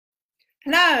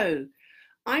Hello.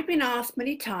 I've been asked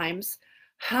many times,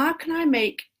 how can I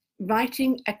make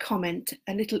writing a comment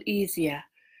a little easier,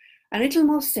 a little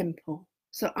more simple?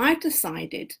 So I've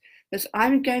decided that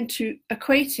I'm going to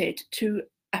equate it to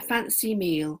a fancy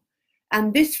meal.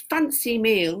 And this fancy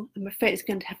meal, I'm afraid it's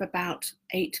going to have about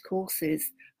 8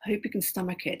 courses. I hope you can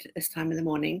stomach it at this time in the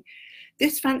morning.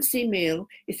 This fancy meal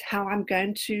is how I'm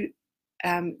going to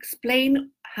explain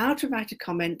how to write a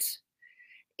comment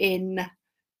in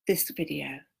this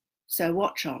video. So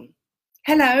watch on.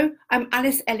 Hello, I'm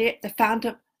Alice Elliott, the founder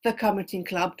of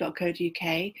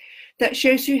thecommentingclub.co.uk, that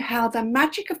shows you how the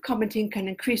magic of commenting can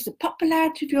increase the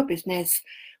popularity of your business,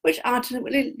 which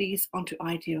ultimately leads onto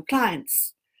ideal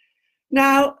clients.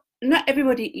 Now, not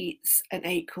everybody eats an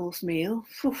 8-course meal.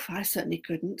 Oof, I certainly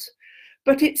couldn't.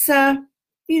 But it's,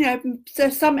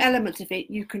 there's some elements of it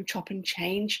you can chop and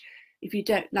change. If you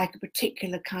don't like a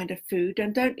particular kind of food,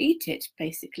 then don't eat it,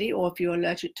 basically. Or if you're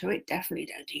allergic to it, definitely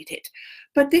don't eat it.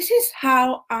 But this is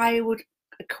how I would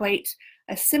equate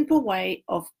a simple way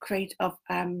of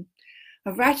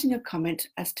writing a comment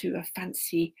as to a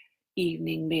fancy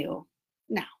evening meal.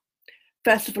 Now,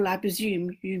 first of all, I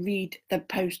presume you read the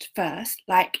post first,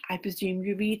 like I presume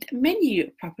you read the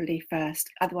menu properly first.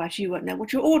 Otherwise, you won't know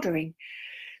what you're ordering.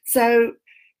 So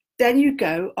then you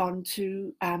go on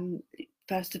to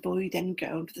first of all, you then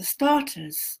go on to the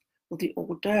starters or the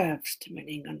hors d'oeuvres,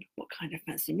 depending on what kind of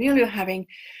fancy meal you're having.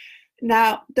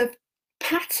 Now, the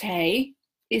pate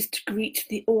is to greet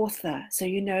the author, so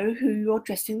you know who you're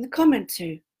addressing the comment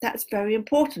to. That's very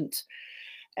important.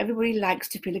 Everybody likes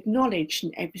to feel acknowledged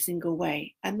in every single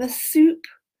way. And the soup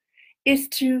is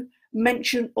to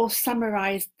mention or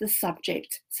summarize the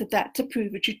subject, so that to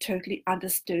prove that you totally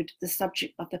understood the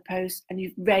subject of the post and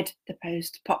you've read the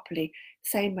post properly,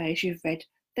 same way as you've read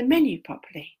the menu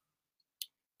properly.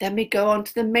 Then we go on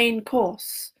to the main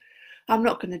course. I'm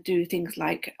not going to do things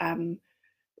like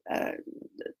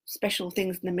special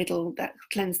things in the middle that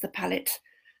cleanse the palate.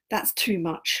 That's too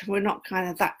much. We're not kind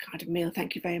of that kind of meal,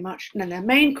 thank you very much. And then the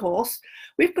main course,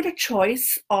 we've got a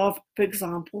choice of, for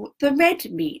example, the red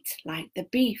meat, like the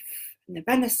beef and the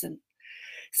venison.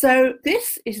 So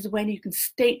this is when you can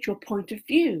state your point of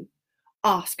view,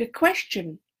 ask a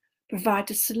question, provide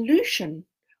a solution,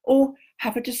 or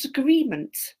have a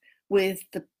disagreement with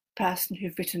the person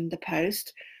who's written the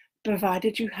post,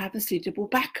 provided you have a suitable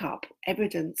backup,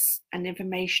 evidence, and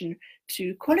information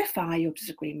to qualify your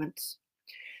disagreements.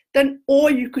 Then,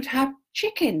 or you could have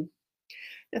chicken,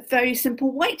 the very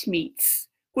simple white meats,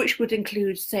 which would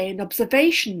include, say, an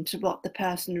observation to what the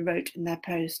person wrote in their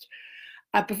post,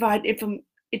 provide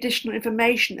additional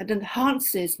information that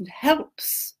enhances and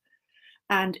helps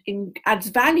and adds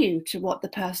value to what the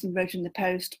person wrote in the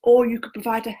post, or you could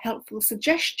provide a helpful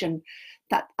suggestion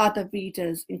that other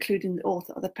readers, including the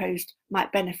author of the post,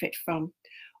 might benefit from.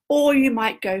 Or you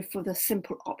might go for the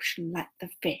simple option like the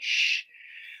fish,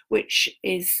 which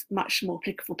is much more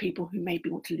applicable for people who maybe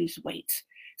want to lose weight.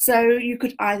 So you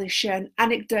could either share an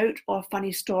anecdote or a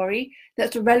funny story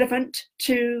that's relevant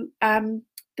to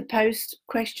the post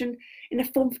question in a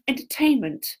form of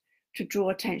entertainment to draw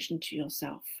attention to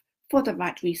yourself, for the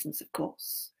right reasons, of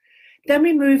course. Then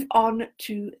we move on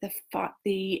to the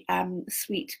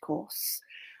sweet course.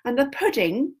 And the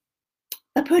pudding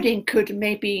could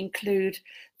maybe include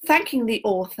thanking the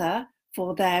author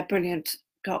for their brilliant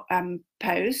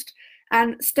post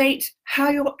and state how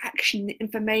you're actioning the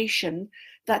information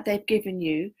that they've given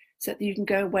you so that you can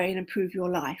go away and improve your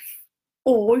life.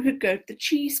 Or you could go to the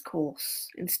cheese course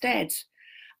instead.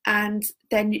 And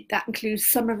then that includes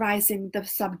summarizing the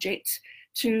subject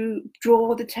to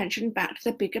draw the attention back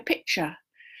to the bigger picture.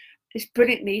 It's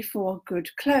brilliantly for good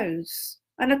clothes.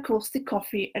 And of course, the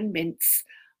coffee and mints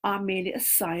are merely a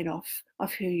sign off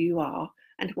of who you are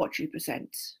and what you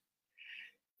present.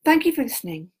 Thank you for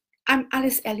listening. I'm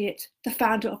Alice Elliott, the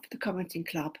founder of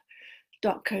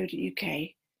thecommentingclub.co.uk,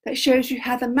 that shows you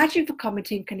how the magic of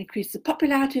commenting can increase the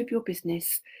popularity of your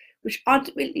business, which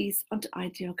ultimately leads onto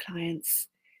ideal clients.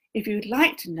 If you would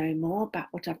like to know more about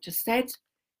what I've just said,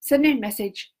 send me a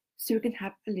message so we can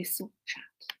have a little chat.